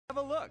Have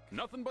a look.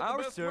 Nothing but our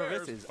the best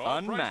service wares, is all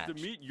priced unmatched.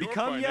 to meet your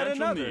Become yet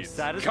financial another needs.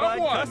 satisfied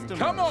Come on, customer.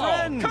 come on,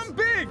 Friends, come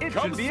big, it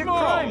come should be a small,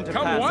 crime to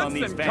come pass once on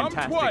these and come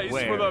fantastic twice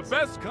wares. for the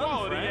best Come,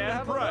 quality friend, and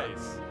have a look.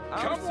 price.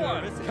 Our Come on,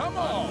 service is come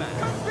on, unmatched.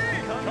 come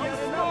big, Become come yet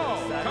another small,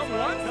 come satisfied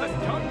once and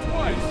customer. come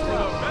twice for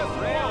the best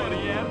Friend,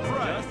 quality and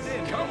price. just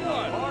in. Come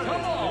on,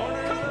 come on,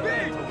 come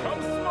big,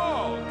 come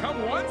small, come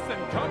once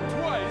and come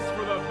twice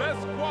for the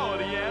best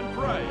quality and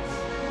price.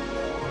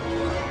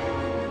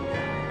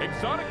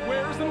 Exotic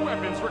wares and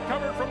weapons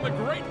recovered from the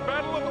Great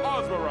Battle of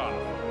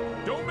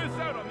Ozmaroth. Don't miss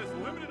out on this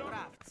limited...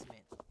 Craftsman,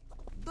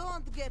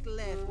 don't get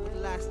left with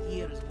last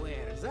year's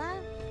wares, huh?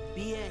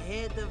 Be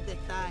ahead of the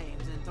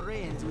times and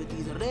trends with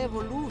these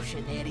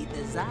revolutionary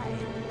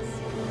designs.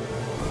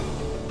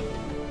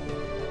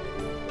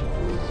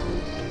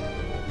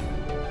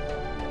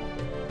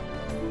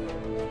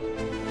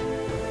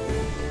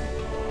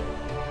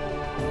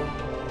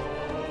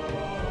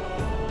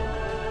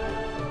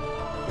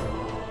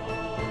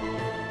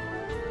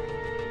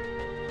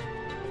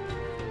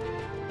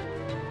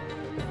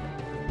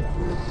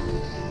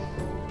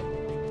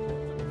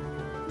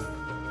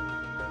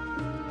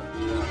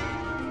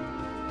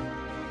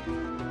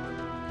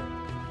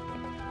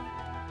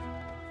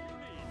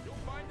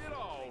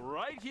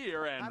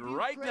 Here and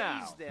right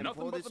now. Them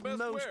Nothing for but this the best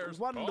most wares,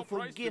 wonderful all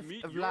priced to gift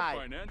meet of your life,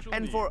 financial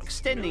and needs. for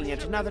extending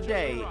it another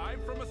day.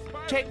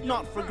 Take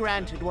not for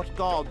granted what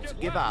gods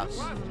give us,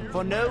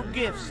 for no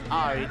gifts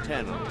are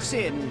eternal.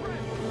 Sin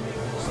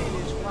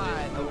is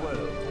why the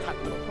world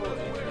cut the poor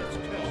into its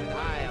cursed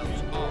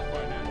isles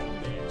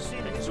off.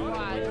 Sin is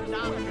why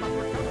none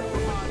but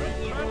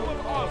the evil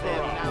of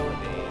them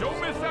nowadays. Don't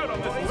miss out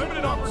on this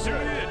limited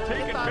opportunity to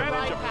take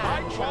advantage of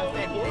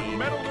high-quality wood,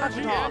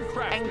 metallurgy, and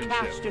craftsmanship. And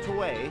cast it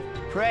away.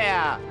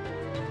 Prayer.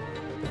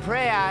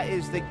 Prayer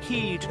is the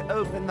key to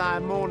open thy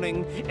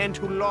morning and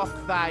to lock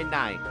thy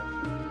night.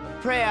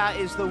 Prayer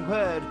is the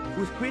word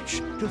with which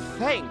to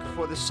thank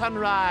for the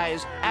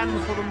sunrise and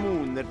for the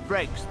moon that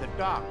breaks the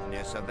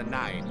darkness of the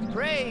night.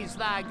 Praise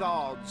thy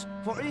gods,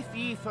 for if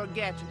ye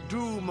forget,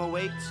 doom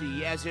awaits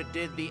ye as it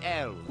did the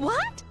elves.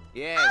 What?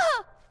 Yes.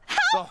 Ah! The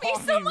Help me!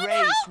 haughty Someone race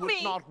help would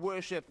me! not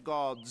worship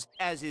gods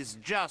as is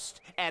just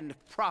and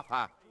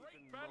proper.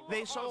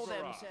 They sold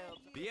themselves.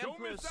 The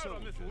Emperor's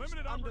soldiers,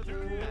 under the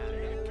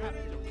command of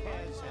Captain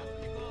Kazan,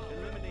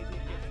 eliminated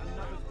yet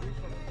another group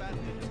of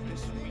bandits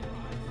this week.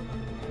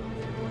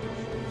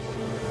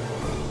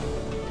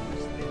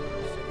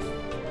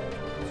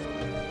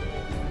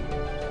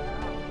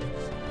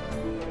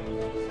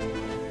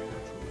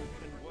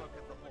 Can work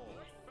at the hall.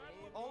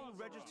 All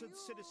registered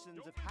citizens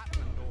of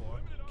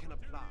Hatlandor can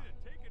apply,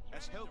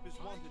 as help is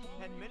wanted,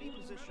 and many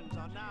positions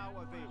are now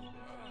available.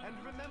 And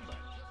remember,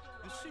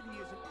 the city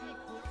is an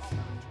equal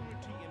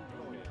opportunity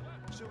employer,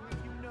 so if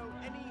you know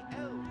any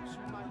elves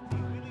who might be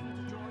willing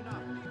to join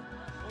up,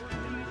 or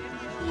indeed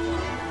any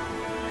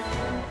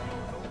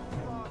go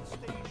to Guard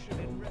Station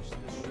and rest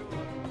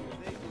assured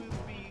they will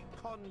be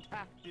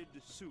contacted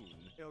soon.